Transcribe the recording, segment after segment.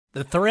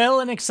The thrill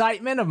and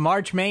excitement of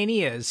March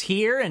Mania is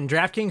here, and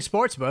DraftKings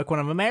Sportsbook, one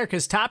of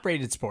America's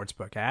top-rated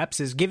sportsbook apps,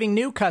 is giving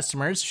new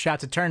customers a shot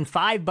to turn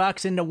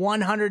 $5 into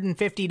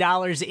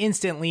 $150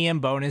 instantly in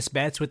bonus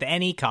bets with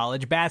any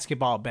college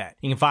basketball bet.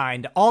 You can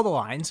find all the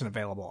lines and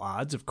available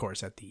odds, of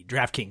course, at the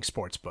DraftKings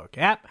Sportsbook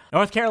app.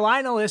 North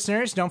Carolina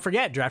listeners, don't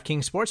forget,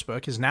 DraftKings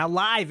Sportsbook is now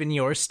live in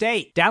your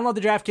state. Download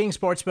the DraftKings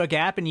Sportsbook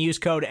app and use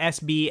code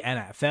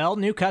SBNFL.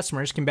 New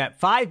customers can bet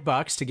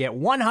 $5 to get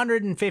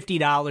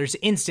 $150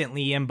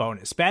 instantly in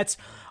bonus bets,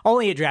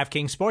 only at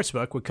DraftKings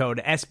Sportsbook with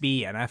code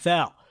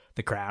SBNFL.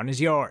 The crown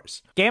is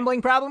yours.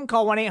 Gambling problem?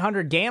 Call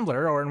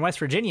 1-800-GAMBLER, or in West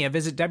Virginia,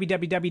 visit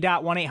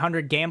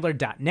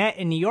www.1800gambler.net.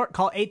 In New York,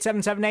 call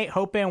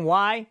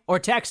 877-8-HOPE-NY or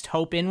text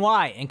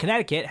HOPE-NY. In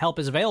Connecticut, help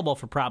is available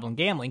for problem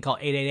gambling. Call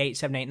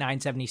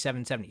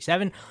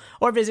 888-789-7777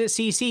 or visit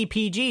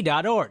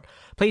ccpg.org.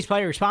 Please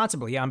play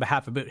responsibly on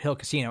behalf of Boot Hill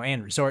Casino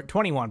and Resort.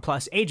 21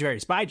 plus, age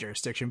varies by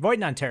jurisdiction. Void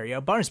in Ontario.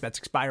 Bonus bets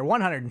expire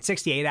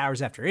 168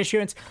 hours after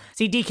issuance.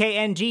 See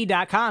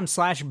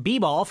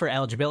dkng.com/bball for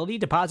eligibility,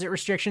 deposit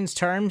restrictions,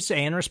 terms,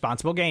 and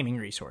responsible gaming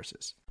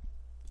resources.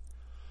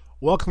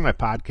 Welcome to my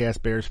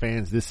podcast, Bears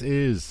fans. This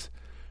is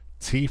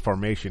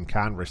T-Formation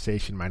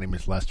Conversation. My name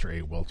is Lester A.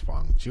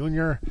 Wiltfong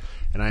Jr.,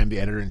 and I am the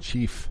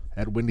editor-in-chief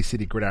at Windy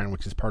City Gridiron,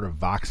 which is part of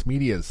Vox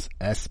Media's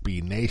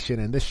SB Nation.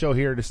 And this show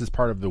here, this is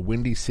part of the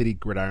Windy City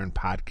Gridiron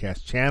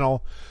podcast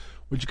channel,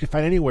 which you can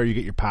find anywhere you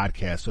get your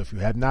podcast. So if you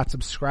have not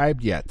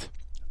subscribed yet,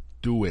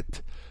 do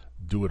it.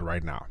 Do it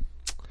right now.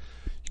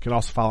 You can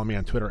also follow me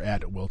on Twitter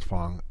at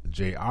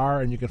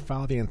WiltfongJR, and you can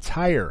follow the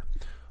entire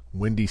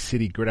Windy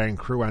City Gridiron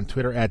crew on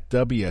Twitter at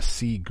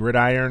WC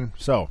Gridiron.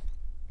 So,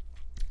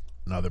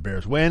 another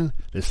Bears win,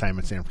 this time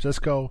in San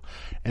Francisco,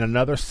 and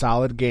another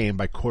solid game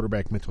by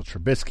quarterback Mitchell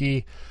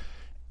Trubisky,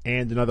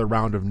 and another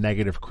round of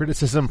negative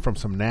criticism from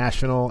some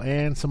national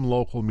and some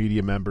local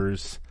media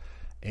members,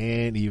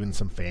 and even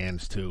some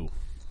fans too.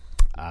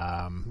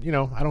 I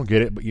don't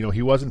get it, but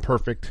he wasn't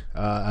perfect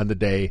on the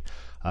day.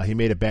 He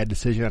made a bad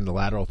decision on the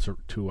lateral to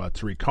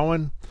Tariq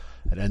Cohen.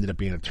 It ended up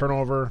being a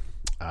turnover.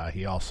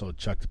 He also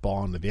chucked the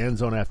ball into the end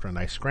zone after a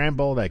nice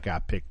scramble that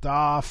got picked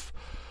off.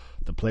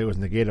 The play was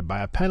negated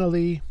by a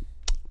penalty.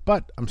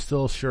 But I'm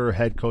still sure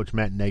head coach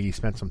Matt Nagy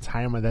spent some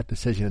time on that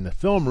decision in the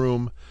film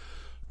room,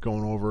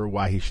 going over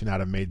why he should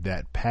not have made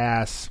that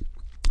pass.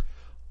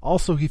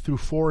 Also, he threw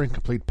 4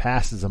 incomplete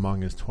passes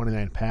among his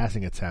 29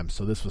 passing attempts,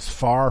 so this was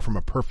far from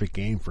a perfect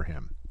game for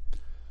him.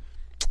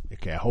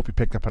 Okay, I hope you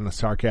picked up on the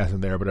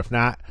sarcasm there, but if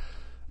not,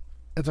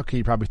 it's okay.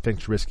 You probably think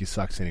Trubisky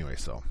sucks anyway,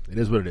 so it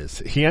is what it is.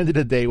 He ended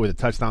the day with a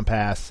touchdown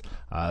pass,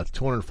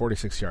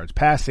 246 yards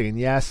passing, and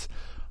yes,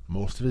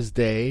 most of his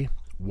day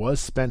was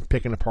spent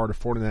picking apart a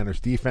 49ers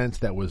defense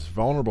that was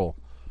vulnerable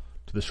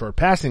to the short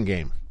passing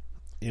game.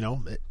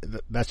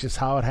 That's just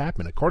how it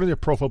happened. According to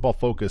Pro Football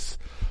Focus,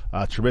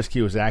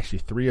 Trubisky was actually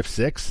 3 of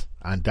 6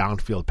 on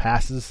downfield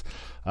passes,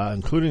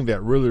 including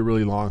that really,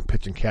 really long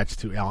pitch and catch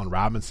to Allen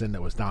Robinson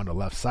that was down the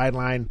left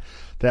sideline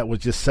that was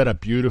just set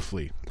up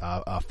beautifully.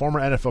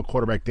 Former NFL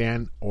quarterback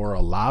Dan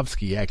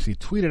Orlovsky actually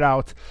tweeted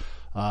out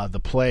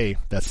the play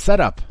that set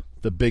up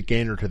the big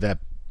gainer to that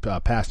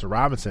pass to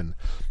Robinson.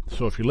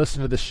 So if you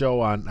listen to this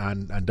show on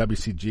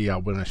WCG,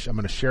 I'm going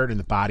to share it in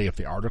the body of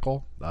the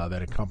article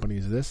that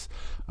accompanies this.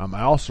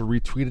 I also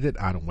retweeted it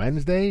on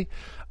Wednesday.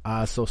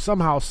 So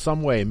somehow,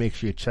 some way, make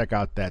sure you check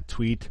out that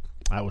tweet.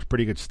 It was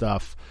pretty good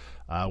stuff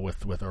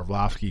with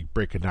Orlovsky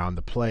breaking down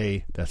the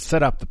play that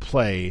set up the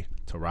play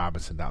to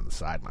Robinson down the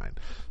sideline.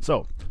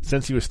 So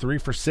since he was 3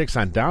 for 6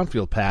 on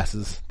downfield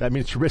passes, that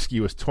means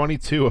Trubisky was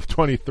 22 of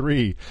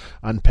 23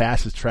 on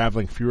passes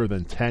traveling fewer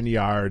than 10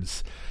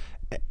 yards.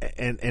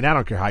 And I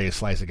don't care how you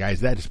slice it,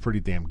 guys. That is pretty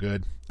damn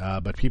good.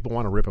 But people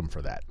want to rip him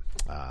for that.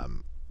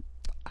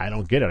 I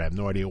don't get it. I have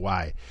no idea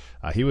why.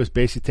 He was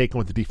basically taking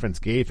what the defense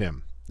gave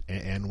him,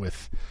 and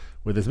with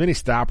as many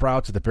stop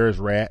routes that the Bears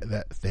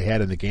that they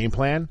had in the game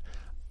plan,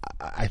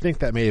 I think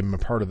that made him a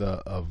part of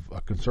a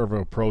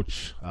conservative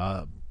approach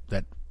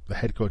that the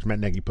head coach Matt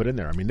Nagy put in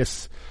there. I mean,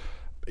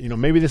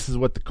 maybe this is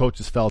what the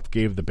coaches felt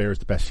gave the Bears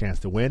the best chance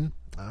to win.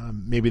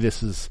 Maybe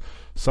this is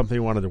something they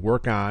wanted to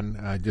work on.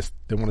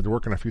 They wanted to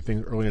work on a few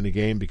things early in the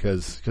game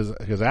because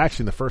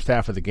actually in the first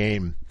half of the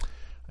game,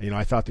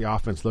 I thought the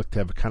offense looked to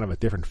have kind of a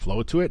different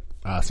flow to it.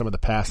 Some of the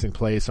passing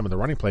plays, some of the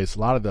running plays, a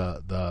lot of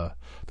the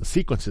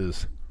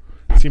sequences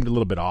seemed a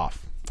little bit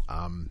off.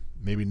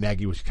 Maybe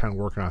Nagy was kind of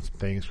working on some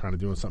things, trying to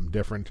do something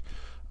different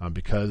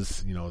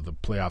because the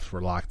playoffs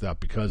were locked up,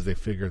 because they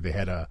figured they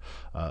had a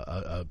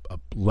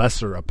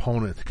lesser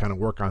opponent to kind of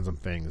work on some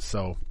things.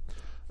 So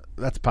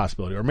that's a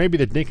possibility. Or maybe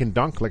the dink and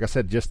dunk, like I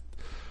said,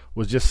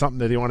 was just something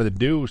that they wanted to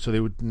do so they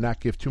would not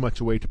give too much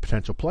away to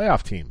potential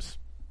playoff teams.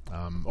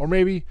 Or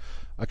maybe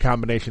a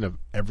combination of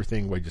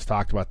everything we just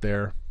talked about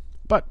there.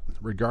 But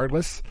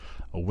regardless,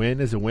 a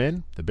win is a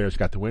win. The Bears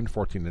got the win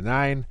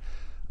 14-9.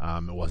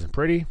 It wasn't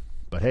pretty,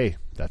 but hey,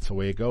 that's the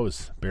way it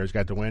goes. Bears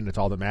got the win. It's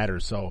all that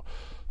matters. So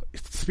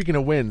speaking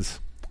of wins,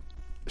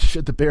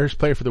 should the Bears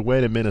play for the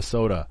win in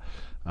Minnesota?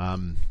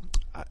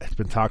 It's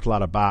been talked a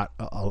lot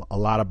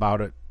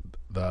about it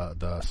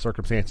the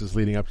circumstances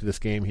leading up to this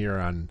game here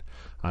on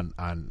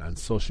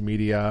social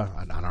media,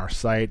 on our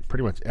site,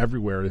 pretty much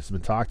everywhere this has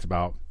been talked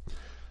about.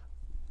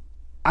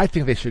 I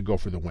think they should go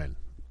for the win.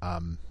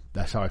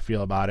 That's how I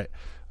feel about it.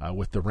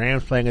 With the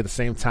Rams playing at the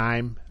same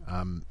time,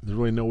 there's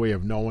really no way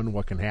of knowing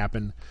what can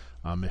happen.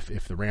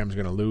 If the Rams are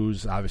going to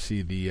lose,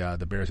 obviously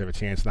the Bears have a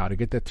chance now to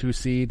get that 2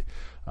 seed.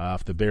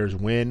 If the Bears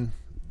win,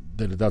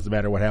 then it doesn't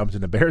matter what happens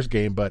in the Bears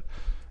game. But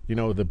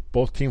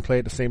both teams play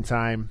at the same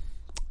time.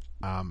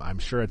 I'm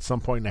sure at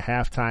some point in the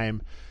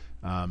halftime,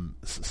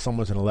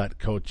 someone's going to let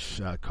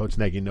Coach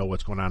Nagy know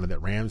what's going on in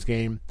that Rams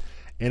game.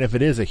 And if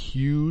it is a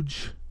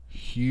huge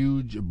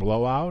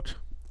blowout,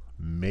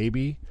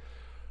 maybe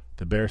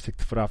the Bears take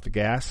the foot off the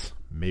gas.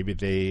 Maybe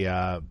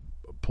they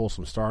pull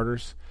some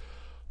starters.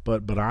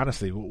 But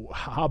honestly,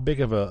 how big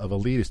of a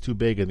lead is too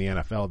big in the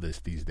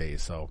NFL these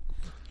days? So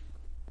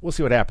we'll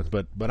see what happens.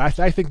 But I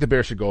think the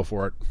Bears should go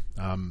for it.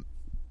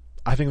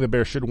 I think the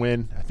Bears should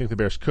win. I think the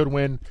Bears could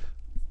win.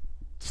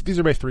 So these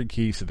are my 3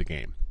 keys to the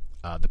game.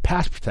 The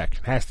pass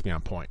protection has to be on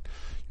point.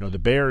 The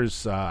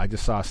Bears, I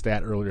just saw a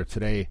stat earlier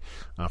today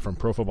from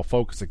Pro Football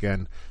Focus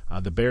again.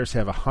 The Bears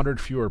have 100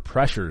 fewer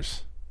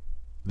pressures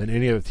than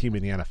any other team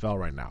in the NFL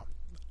right now.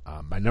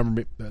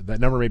 That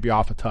number may be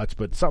off a touch,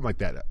 but something like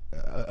that.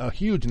 A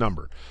huge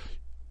number.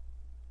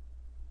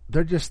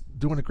 They're just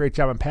doing a great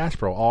job in pass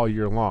pro all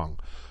year long.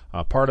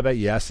 Part of that,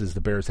 yes, is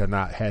the Bears have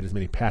not had as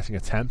many passing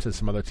attempts as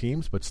some other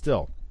teams, but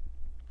still,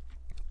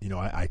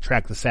 I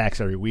track the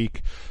sacks every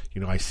week.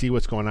 I see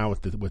what's going on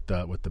with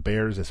the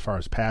Bears as far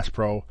as pass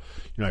pro.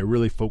 I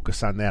really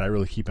focus on that. I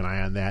really keep an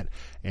eye on that,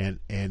 and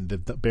the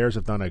Bears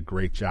have done a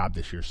great job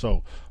this year.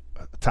 So,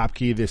 top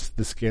key this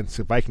against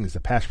the Vikings, the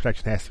pass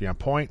protection has to be on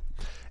point,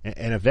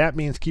 and if that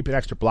means keeping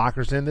extra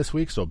blockers in this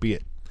week, so be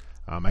it.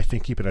 I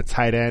think keeping a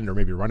tight end or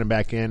maybe running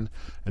back in,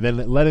 and then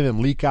letting them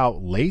leak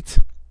out late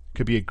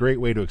could be a great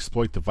way to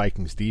exploit the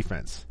Vikings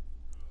defense.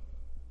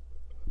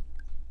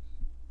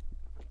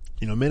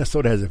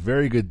 Minnesota has a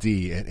very good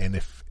D,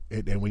 and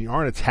when you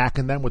aren't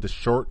attacking them with a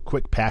short,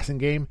 quick passing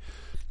game,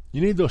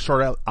 you need those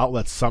short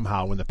outlets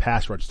somehow when the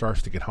pass rush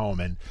starts to get home,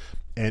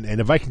 and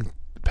the Viking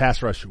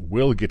pass rush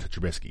will get to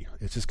Trubisky.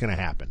 It's just going to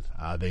happen.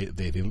 They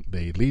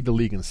lead the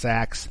league in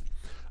sacks.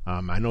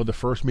 I know the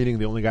first meeting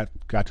they only got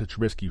to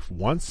Trubisky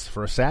once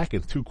for a sack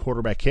and 2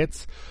 quarterback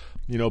hits,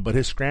 but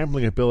his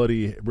scrambling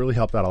ability really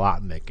helped out a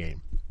lot in that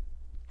game.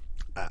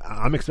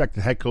 I'm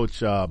expecting head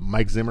coach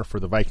Mike Zimmer for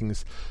the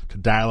Vikings to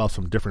dial out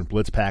some different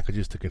blitz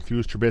packages to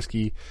confuse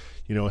Trubisky,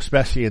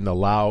 especially in the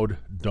loud,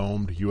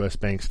 domed U.S.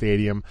 Bank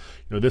Stadium.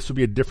 This will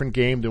be a different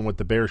game than what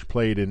the Bears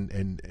played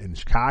in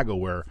Chicago,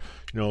 where,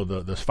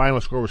 the final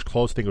score was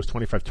close. I think it was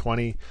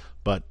 25-20,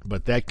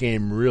 but that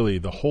game really,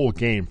 the whole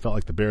game felt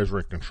like the Bears were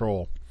in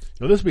control.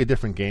 This will be a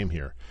different game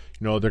here.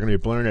 They're going to be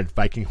blaring at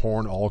Viking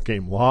horn all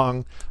game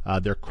long.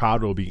 Their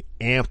crowd will be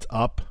amped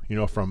up,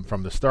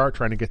 from the start,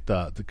 trying to get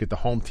the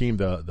home team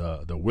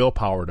the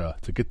willpower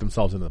to get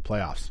themselves into the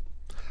playoffs.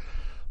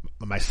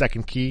 My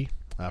second key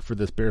for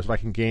this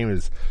Bears-Viking game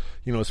is,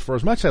 as for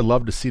as much as I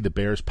love to see the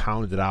Bears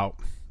pound it out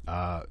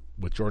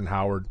with Jordan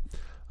Howard,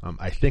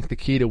 I think the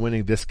key to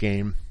winning this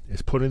game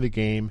is putting the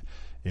game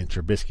in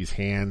Trubisky's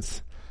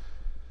hands.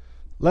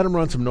 Let him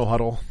run some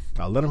no-huddle.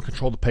 Let him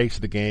control the pace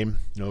of the game.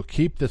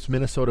 Keep this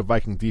Minnesota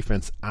Viking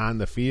defense on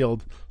the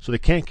field so they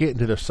can't get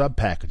into their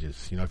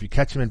sub-packages. If you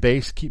catch them in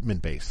base, keep them in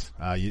base.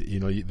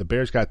 The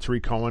Bears got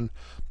Tariq Cohen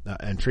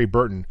and Trey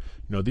Burton.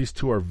 These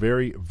two are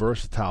very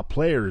versatile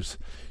players.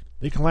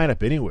 They can line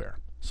up anywhere.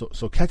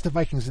 So catch the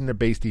Vikings in their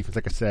base defense.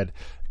 Like I said,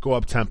 go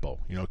up-tempo.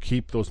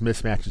 Keep those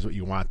mismatches what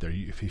you want there.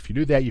 If you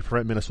do that, you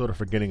prevent Minnesota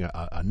from getting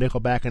a nickel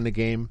back in the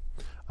game.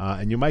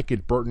 And you might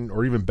get Burton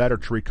or even better,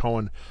 Tariq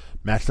Cohen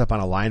matched up on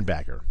a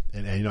linebacker.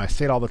 And I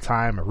say it all the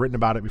time. I've written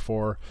about it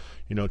before.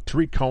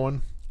 Tariq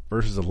Cohen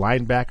versus a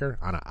linebacker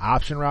on an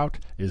option route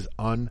is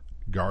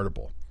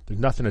unguardable. There's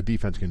nothing a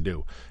defense can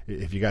do.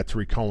 If you got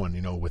Tariq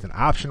Cohen, with an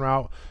option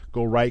route,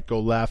 go right, go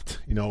left,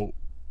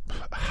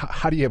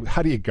 how do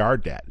you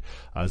guard that?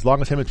 As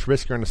long as him and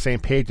Trubisky are on the same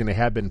page, and they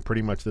have been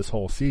pretty much this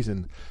whole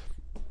season,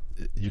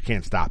 you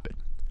can't stop it.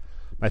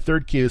 My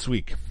third key this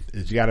week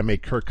is you got to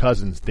make Kirk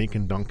Cousins think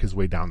and dunk his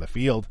way down the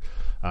field.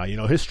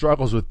 His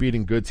struggles with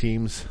beating good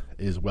teams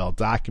is well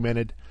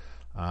documented.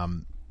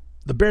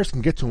 The Bears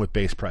can get to him with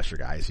base pressure,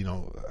 guys.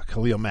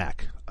 Khalil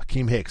Mack,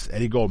 Akeem Hicks,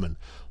 Eddie Goldman,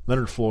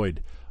 Leonard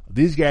Floyd.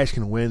 These guys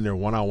can win their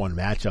one-on-one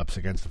matchups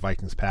against the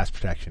Vikings pass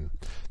protection.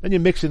 Then you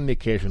mix in the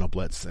occasional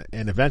blitz,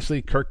 and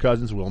eventually Kirk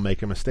Cousins will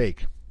make a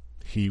mistake.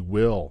 He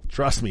will.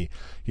 Trust me.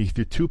 He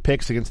threw 2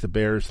 picks against the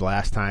Bears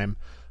last time.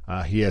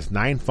 He has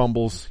 9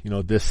 fumbles,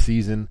 this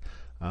season.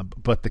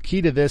 But the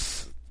key to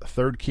this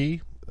third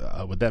key,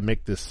 would that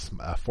make this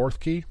fourth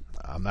key?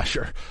 I'm not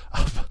sure.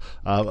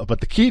 But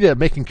the key to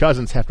making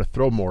Cousins have to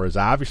throw more is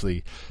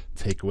obviously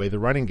take away the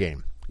running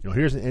game.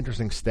 Here's an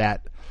interesting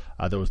stat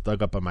that was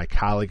dug up by my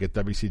colleague at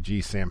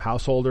WCG, Sam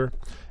Householder,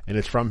 and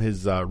it's from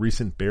his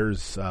recent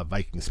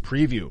Bears-Vikings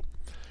preview.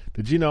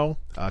 Did you know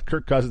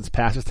Kirk Cousins'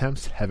 pass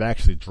attempts have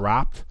actually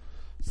dropped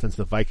since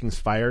the Vikings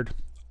fired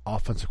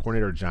offensive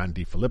coordinator John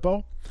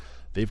DeFilippo?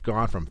 they've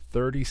gone from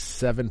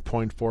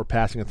 37.4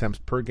 passing attempts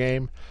per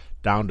game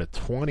down to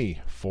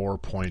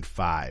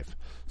 24.5.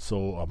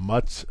 So a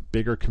much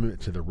bigger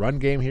commitment to the run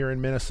game here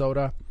in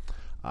Minnesota.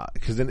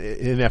 Because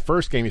in that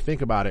first game, you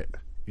think about it,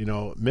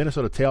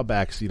 Minnesota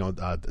tailbacks,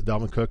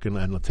 Dalvin Cook and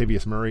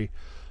Latavius Murray,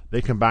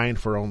 they combined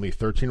for only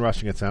 13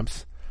 rushing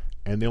attempts,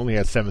 and they only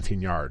had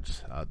 17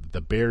 yards.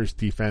 The Bears'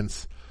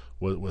 defense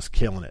was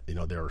killing it.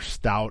 They were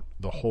stout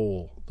the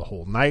whole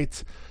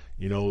night.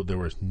 There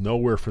was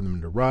nowhere for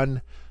them to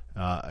run.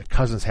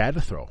 Cousins had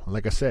to throw. And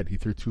like I said, he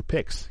threw 2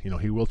 picks.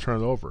 He will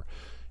turn it over.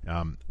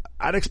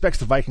 I'd expect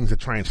the Vikings to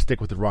try and stick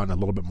with the run a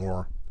little bit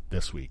more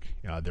this week.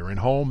 They're in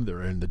home.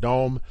 They're in the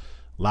dome.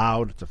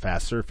 Loud. It's a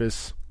fast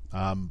surface.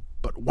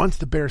 But once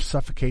the Bears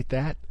suffocate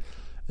that,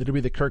 it'll be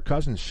the Kirk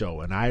Cousins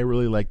show. And I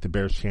really like the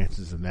Bears'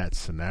 chances in that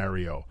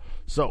scenario.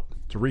 So,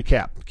 to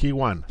recap, key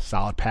 1,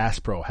 solid pass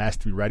pro. Has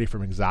to be ready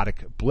from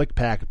exotic blitz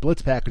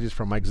packages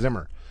from Mike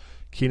Zimmer.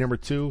 Key number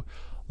 2,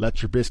 let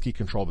Trubisky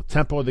control the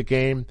tempo of the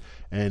game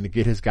and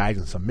get his guys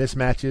in some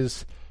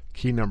mismatches.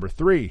 Key number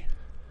 3,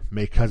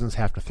 make Cousins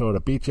have to throw to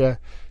beat you.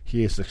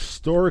 He is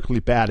historically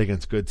bad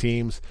against good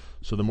teams,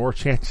 so the more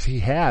chances he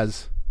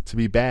has to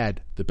be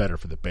bad, the better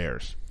for the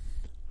Bears.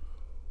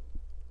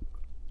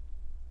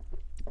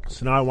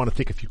 So now I want to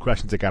take a few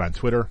questions I got on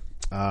Twitter,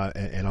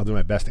 and I'll do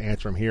my best to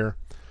answer them here.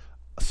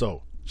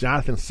 So,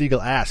 Jonathan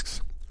Siegel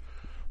asks,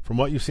 from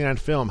what you've seen on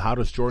film, how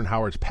does Jordan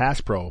Howard's pass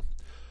pro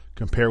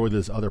compare with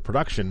his other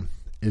production?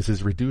 Is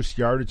his reduced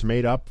yardage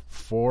made up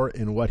for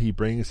in what he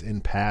brings in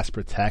pass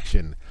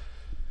protection?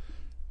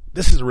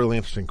 This is a really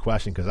interesting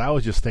question because I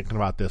was just thinking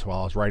about this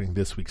while I was writing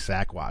this week's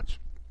Sack Watch.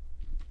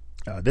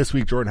 This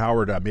week, Jordan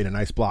Howard made a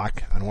nice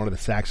block on one of the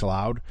sacks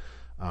allowed.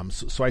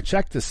 So I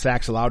checked his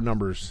sacks allowed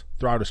numbers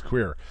throughout his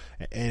career.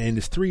 And in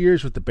his 3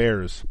 years with the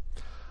Bears,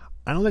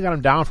 I only got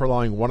him down for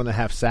allowing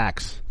 1.5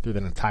 sacks through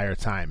that entire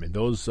time. And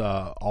those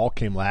all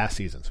came last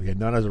season. So he had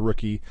none as a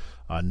rookie,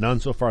 none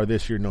so far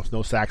this year,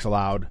 no sacks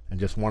allowed, and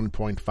just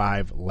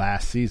 1.5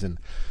 last season.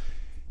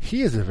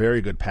 He is a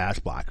very good pass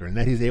blocker in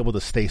that he's able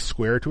to stay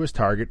square to his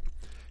target.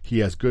 He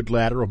has good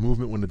lateral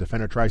movement when the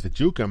defender tries to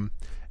juke him,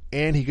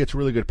 and he gets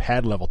really good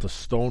pad level to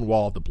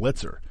stonewall the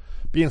blitzer.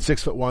 Being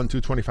 6'1",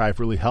 225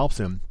 really helps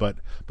him, but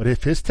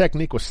if his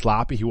technique was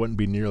sloppy, he wouldn't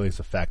be nearly as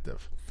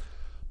effective.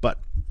 But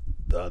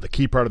the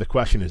key part of the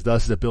question is,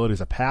 does his ability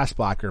as a pass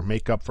blocker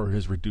make up for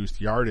his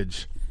reduced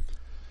yardage?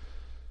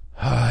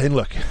 And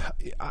look,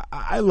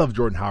 I love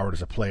Jordan Howard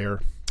as a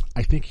player.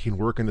 I think he can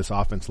work in this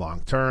offense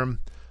long term,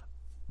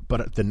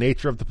 but the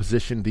nature of the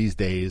position these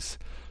days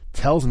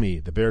tells me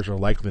the Bears are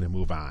likely to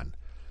move on.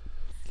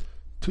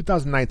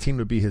 2019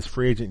 would be his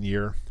free agent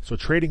year, so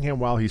trading him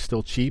while he's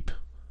still cheap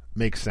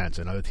makes sense.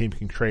 Another team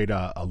can trade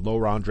a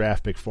low-round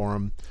draft pick for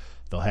him.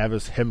 They'll have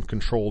him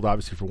controlled,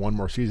 obviously, for one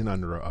more season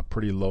under a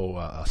pretty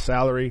low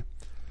salary.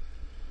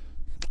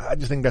 I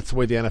just think that's the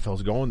way the NFL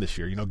is going this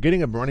year.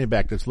 Getting a running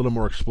back that's a little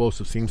more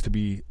explosive seems to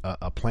be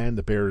a plan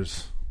the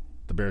Bears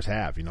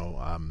have.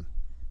 Even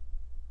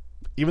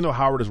though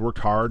Howard has worked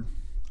hard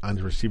on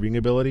his receiving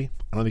ability,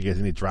 I don't think he has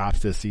any drops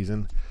this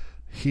season.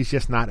 He's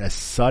just not as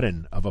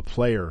sudden of a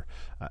player,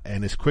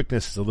 and his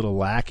quickness is a little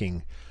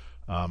lacking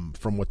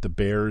from what the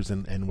Bears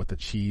and what the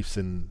Chiefs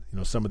and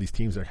some of these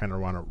teams that kind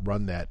of want to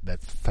run that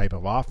type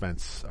of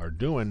offense are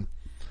doing.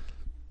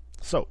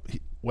 So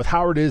what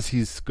Howard is,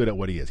 he's good at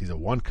what he is. He's a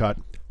one-cut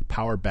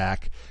power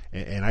back,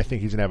 and I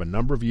think he's going to have a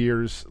number of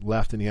years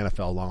left in the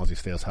NFL as long as he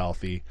stays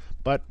healthy.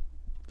 But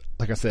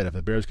like I said, if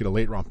the Bears get a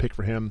late-round pick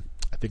for him,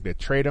 I think they'd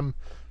trade him.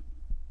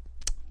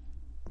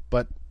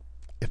 But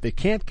if they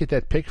can't get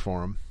that pick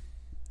for him,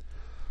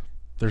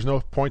 there's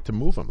no point to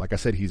move him. Like I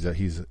said, he's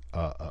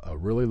a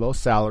really low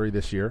salary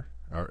this year,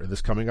 or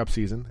this coming up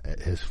season.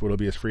 It'll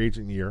be his free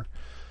agent year.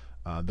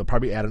 They'll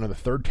probably add another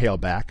third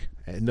tailback,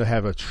 and they'll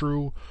have a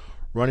true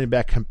running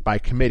back by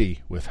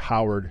committee with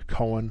Howard,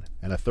 Cohen,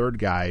 and a third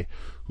guy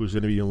who's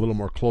going to be a little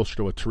more closer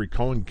to what Tariq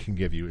Cohen can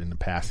give you in the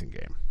passing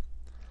game.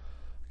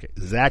 Okay,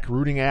 Zach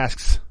Ruding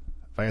asks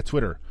via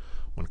Twitter,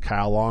 when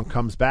Kyle Long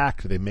comes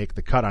back, do they make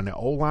the cut on the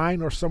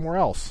O-line or somewhere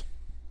else?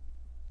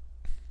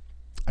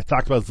 I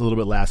talked about this a little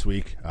bit last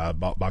week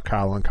about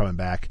Kyle Long coming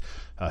back.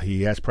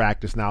 He has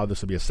practiced now.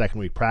 This will be a second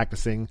week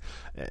practicing.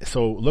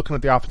 So looking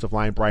at the offensive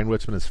line, Brian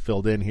Witzman has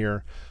filled in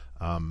here.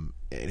 And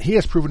he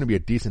has proven to be a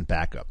decent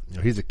backup.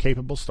 He's a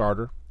capable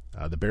starter.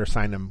 The Bears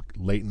signed him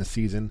late in the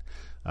season.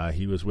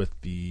 He was with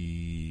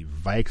the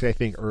Vikings, I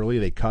think, early.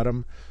 They cut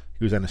him.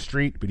 He was on the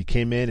street, but he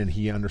came in and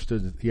he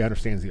understands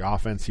the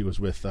offense. He was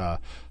with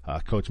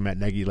Coach Matt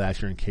Nagy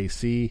last year in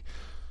KC.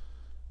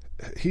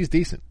 He's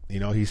decent.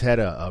 He's had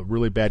a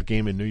really bad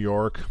game in New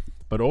York.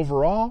 But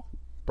overall,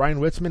 Brian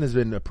Witzman has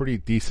been a pretty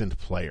decent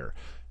player.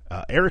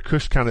 Eric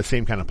Kush kind of the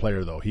same kind of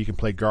player, though. He can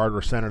play guard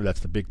or center. That's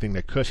the big thing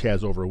that Kush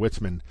has over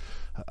Witzman.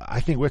 I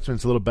think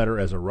Witzman's a little better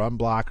as a run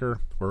blocker,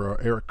 where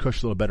Eric Kush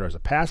is a little better as a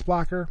pass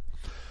blocker.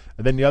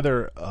 And then the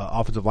other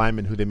offensive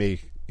lineman who they may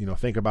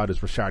think about is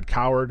Rashad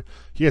Coward.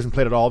 He hasn't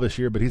played at all this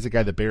year, but he's a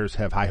guy the Bears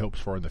have high hopes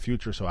for in the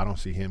future, so I don't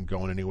see him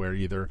going anywhere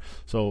either.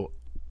 So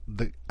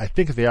I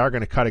think if they are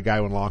going to cut a guy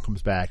when Long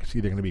comes back, it's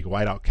either going to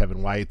be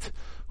Kevin White,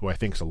 who I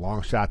think is a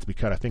long shot to be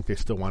cut. I think they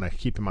still want to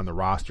keep him on the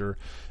roster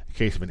in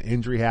case of an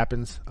injury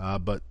happens.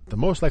 But the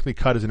most likely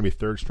cut is going to be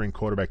third-string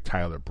quarterback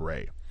Tyler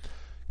Bray.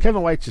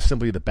 Kevin White's just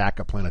simply the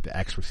backup plan at the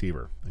X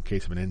receiver in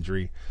case of an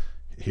injury.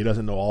 He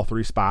doesn't know all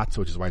three spots,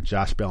 which is why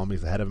Josh Bellamy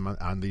is ahead of him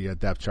on the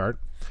depth chart.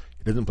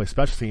 He doesn't play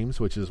special teams,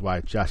 which is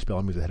why Josh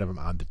Bellamy is ahead of him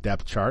on the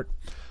depth chart.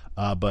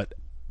 But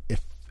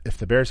if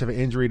the Bears have an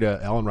injury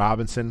to Allen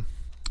Robinson,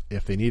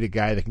 if they need a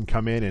guy that can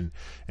come in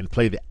and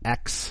play the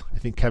X, I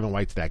think Kevin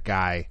White's that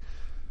guy.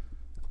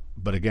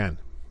 But again,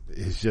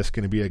 he's just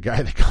going to be a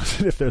guy that comes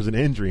in if there's an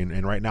injury,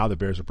 and right now the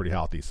Bears are pretty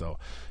healthy. So,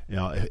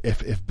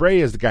 if Bray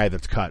is the guy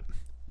that's cut,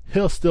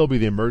 he'll still be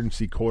the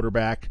emergency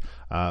quarterback.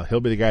 He'll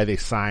be the guy they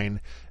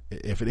sign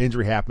if an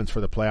injury happens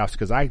for the playoffs,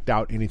 because I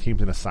doubt any team's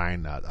going to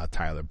sign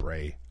Tyler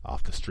Bray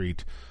off the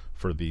street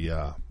for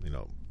the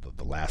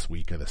last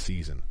week of the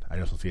season. I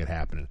just don't see it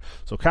happening.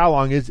 So Kyle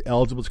Long is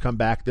eligible to come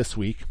back this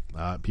week.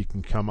 He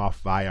can come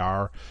off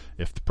IR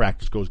if the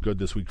practice goes good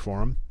this week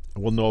for him.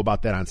 We'll know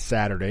about that on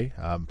Saturday.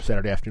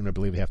 Saturday afternoon, I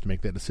believe they have to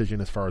make that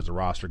decision as far as the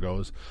roster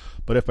goes.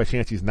 But if by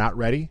chance he's not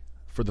ready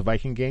for the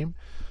Viking game,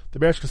 the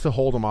Bears can still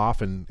hold him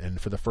off,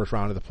 and for the first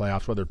round of the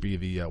playoffs, whether it be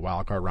the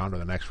wild card round or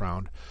the next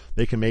round,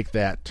 they can make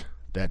that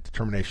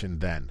determination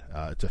then.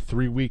 It's a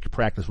 3-week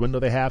practice window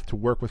they have to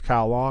work with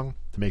Kyle Long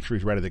to make sure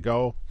he's ready to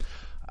go.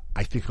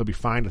 I think he'll be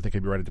fine. I think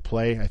he'll be ready to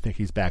play. I think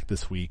he's back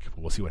this week.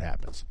 We'll see what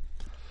happens.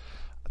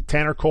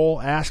 Tanner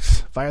Cole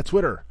asks via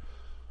Twitter,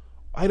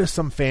 why do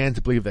some fans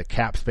believe that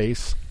cap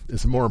space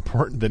is more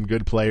important than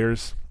good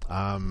players?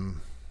 I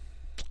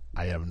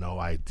have no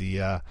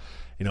idea.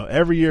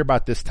 Every year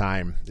about this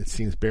time, it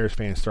seems Bears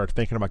fans start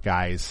thinking about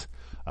guys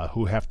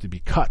who have to be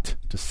cut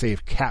to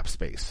save cap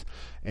space.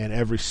 And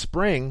every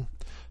spring,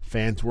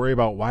 fans worry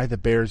about why the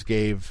Bears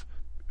gave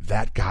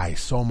that guy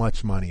so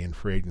much money in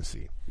free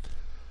agency.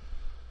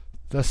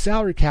 The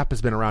salary cap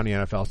has been around the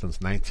NFL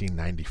since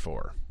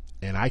 1994,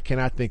 and I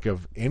cannot think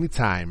of any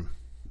time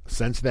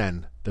since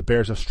then the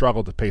Bears have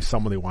struggled to pay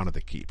someone they wanted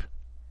to keep.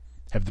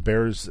 Have the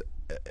Bears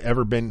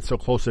ever been so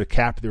close to the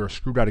cap they were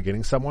screwed out of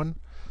getting someone?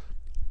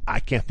 I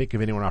can't think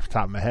of anyone off the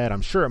top of my head.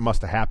 I'm sure it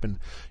must have happened.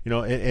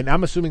 And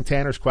I'm assuming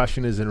Tanner's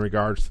question is in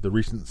regards to the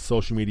recent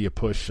social media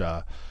push.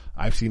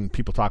 I've seen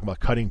people talk about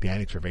cutting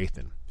Danny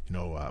Trevathan.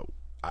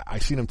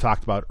 I've seen him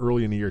talked about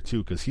early in the year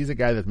too, because he's a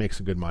guy that makes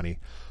some good money.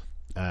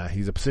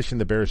 He's a position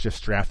the Bears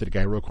just drafted, a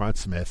guy, Roquan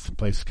Smith,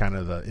 plays kind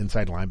of the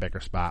inside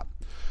linebacker spot.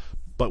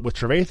 But with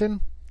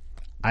Trevathan,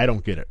 I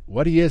don't get it.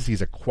 What he is,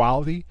 he's a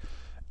quality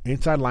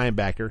inside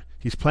linebacker.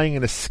 He's playing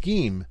in a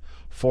scheme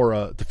for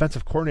a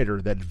defensive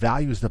coordinator that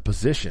values the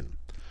position.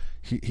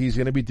 He's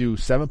going to be due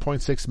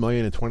 $7.6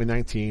 million in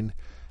 2019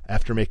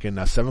 after making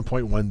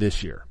 $7.1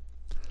 this year.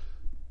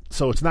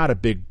 So it's not a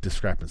big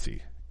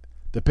discrepancy.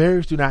 The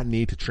Bears do not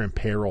need to trim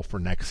payroll for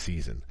next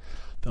season.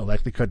 They'll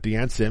likely cut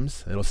Deion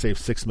Sims. It'll save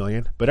 $6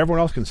 million, but everyone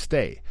else can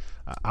stay.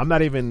 I'm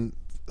not even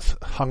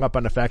hung up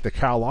on the fact that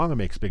Kyle Long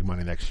makes big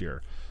money next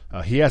year.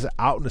 He has it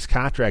out in his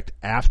contract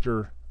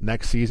after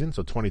next season,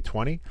 so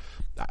 2020.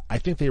 I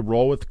think they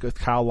roll with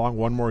Kyle Long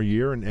one more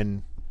year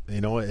and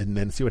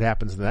then see what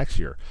happens the next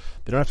year.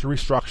 They don't have to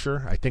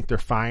restructure. I think they're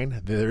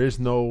fine. They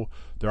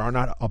are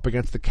not up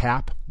against the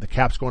cap. The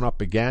cap's going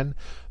up again.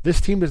 This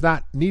team does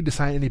not need to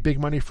sign any big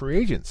money free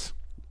agents.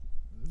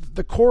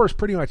 The core is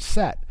pretty much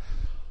set.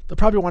 They'll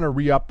probably want to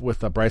re-up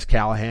with Bryce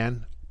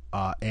Callahan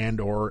and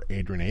or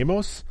Adrian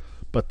Amos,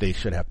 but they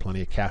should have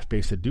plenty of cap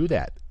space to do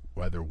that,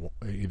 whether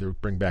either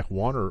bring back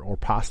one or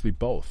possibly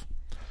both.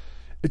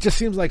 It just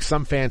seems like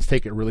some fans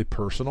take it really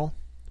personal,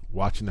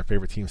 watching their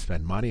favorite team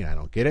spend money, and I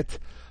don't get it.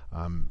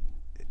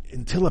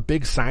 Until a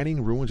big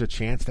signing ruins a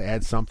chance to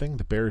add something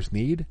the Bears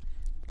need,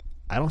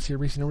 I don't see a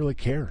reason to really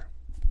care.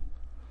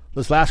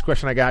 This last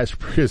question I got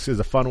is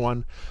a fun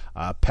one.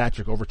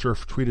 Patrick Overture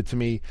tweeted to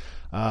me,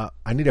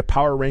 I need a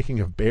power ranking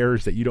of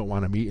Bears that you don't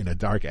want to meet in a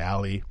dark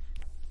alley.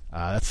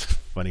 That's a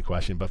funny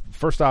question. But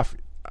first off,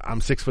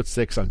 I'm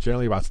 6'6". I'm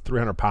generally about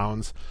 300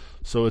 pounds.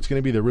 So it's going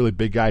to be the really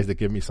big guys that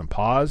give me some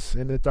pause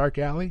in the dark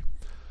alley.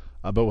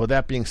 But with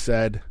that being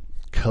said,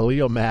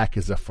 Khalil Mack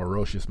is a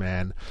ferocious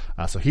man.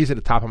 So he's at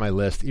the top of my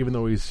list, even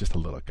though he's just a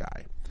little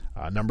guy.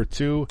 Number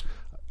 2,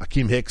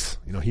 Akeem Hicks.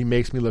 He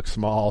makes me look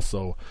small.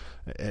 So,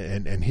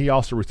 and he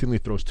also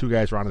routinely throws 2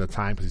 guys around at a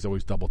time because he's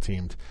always double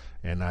teamed,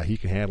 and he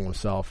can handle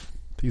himself.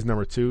 He's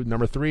number 2.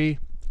 Number 3,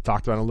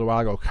 talked about it a little while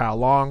ago, Kyle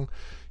Long.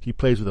 He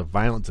plays with a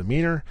violent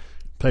demeanor,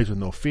 plays with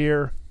no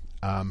fear.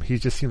 He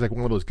just seems like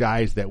one of those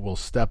guys that will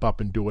step up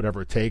and do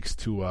whatever it takes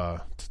to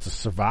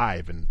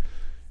survive, and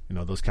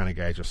those kind of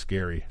guys are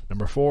scary.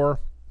 Number 4,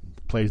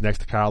 plays next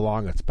to Kyle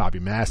Long. That's Bobby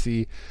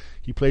Massey.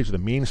 He plays with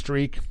a mean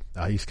streak.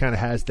 He kind of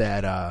has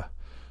that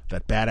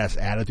badass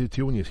attitude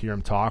too when you hear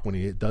him talk, when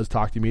he does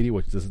talk to media,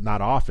 which is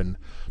not often,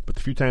 but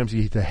the few times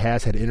he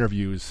has had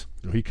interviews,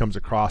 he comes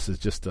across as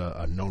just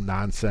a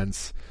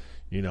no-nonsense,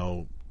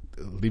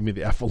 leave me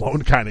the F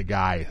alone kind of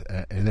guy.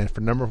 And then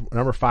for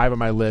number 5 on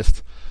my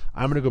list,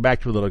 I'm going to go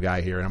back to a little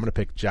guy here, and I'm going to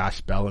pick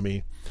Josh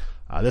Bellamy.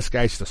 This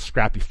guy's just a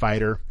scrappy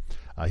fighter.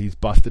 He's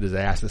busted his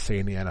ass to stay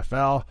in the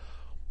NFL.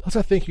 Plus,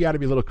 I think you got to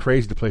be a little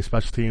crazy to play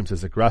special teams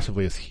as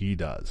aggressively as he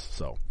does.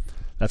 So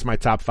that's my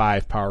top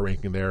 5 power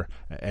ranking there.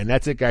 And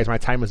that's it, guys. My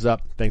time is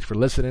up. Thanks for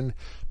listening.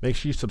 Make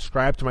sure you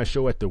subscribe to my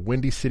show at the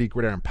Windy City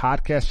Gridiron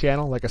Podcast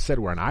channel. Like I said,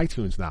 we're on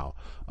iTunes now,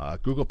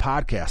 Google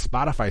Podcasts,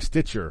 Spotify,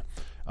 Stitcher,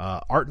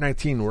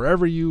 Art19,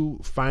 wherever you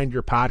find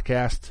your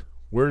podcast.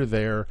 We're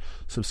there.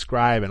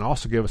 Subscribe and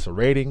also give us a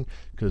rating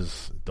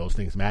because those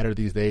things matter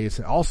these days.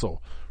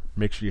 Also,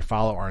 make sure you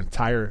follow our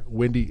entire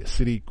Windy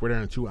City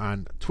Gridiron 2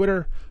 on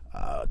Twitter,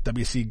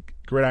 WC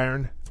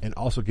Gridiron, and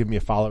also give me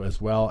a follow as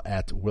well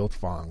at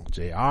Wiltfong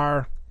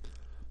JR.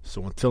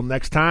 So until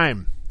next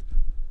time,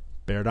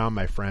 bear down,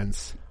 my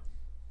friends.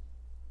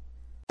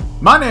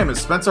 My name is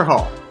Spencer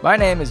Hall. My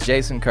name is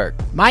Jason Kirk.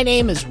 My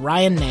name is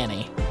Ryan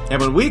Nanny. And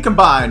when we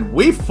combine,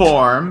 we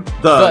form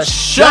the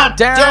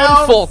Shutdown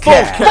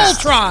Fullcast.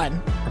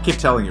 Voltron! I keep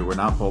telling you, we're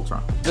not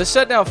Voltron. The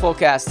Shutdown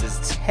Fullcast is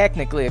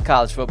technically a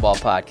college football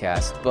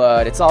podcast,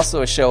 but it's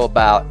also a show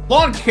about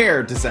lawn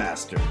care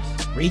disasters,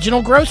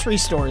 regional grocery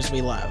stores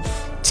we love,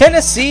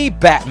 Tennessee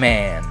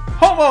Batman,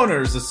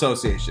 homeowners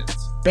associations,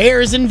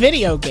 bears and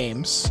video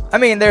games. I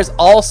mean, there's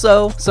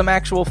also some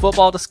actual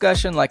football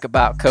discussion, like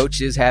about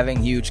coaches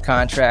having huge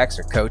contracts,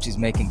 or coaches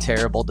making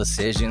terrible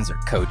decisions, or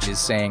coaches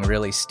saying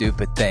really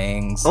stupid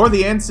things. Or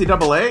the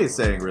NCAA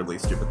saying really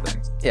stupid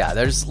things. Yeah,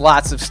 there's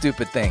lots of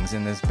stupid things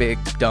in this big,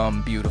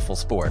 dumb, beautiful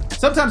sport.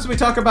 Sometimes we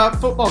talk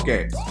about football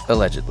games.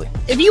 Allegedly.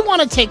 If you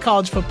want to take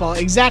college football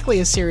exactly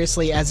as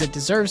seriously as it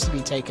deserves to be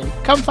taken,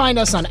 come find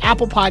us on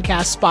Apple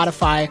Podcasts,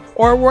 Spotify,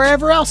 or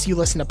wherever else you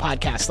listen to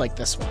podcasts like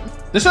this one.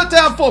 The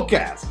Shutdown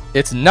Fullcast.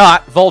 It's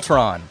not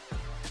Voltron.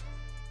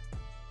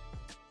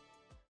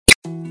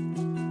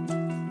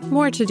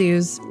 More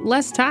to-dos,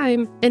 less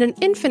time, and an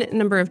infinite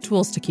number of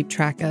tools to keep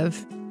track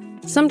of.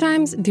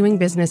 Sometimes doing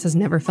business has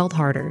never felt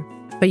harder,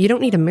 but you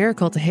don't need a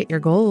miracle to hit your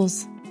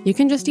goals. You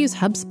can just use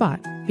HubSpot,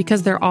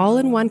 because their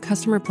all-in-one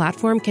customer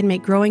platform can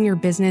make growing your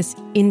business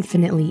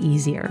infinitely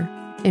easier.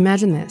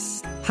 Imagine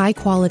this: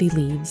 high-quality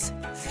leads,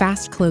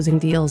 fast closing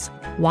deals,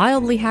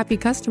 wildly happy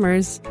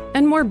customers,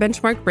 and more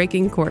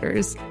benchmark-breaking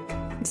quarters.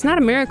 It's not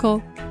a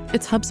miracle,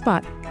 it's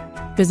HubSpot.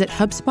 Visit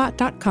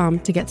HubSpot.com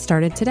to get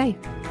started today.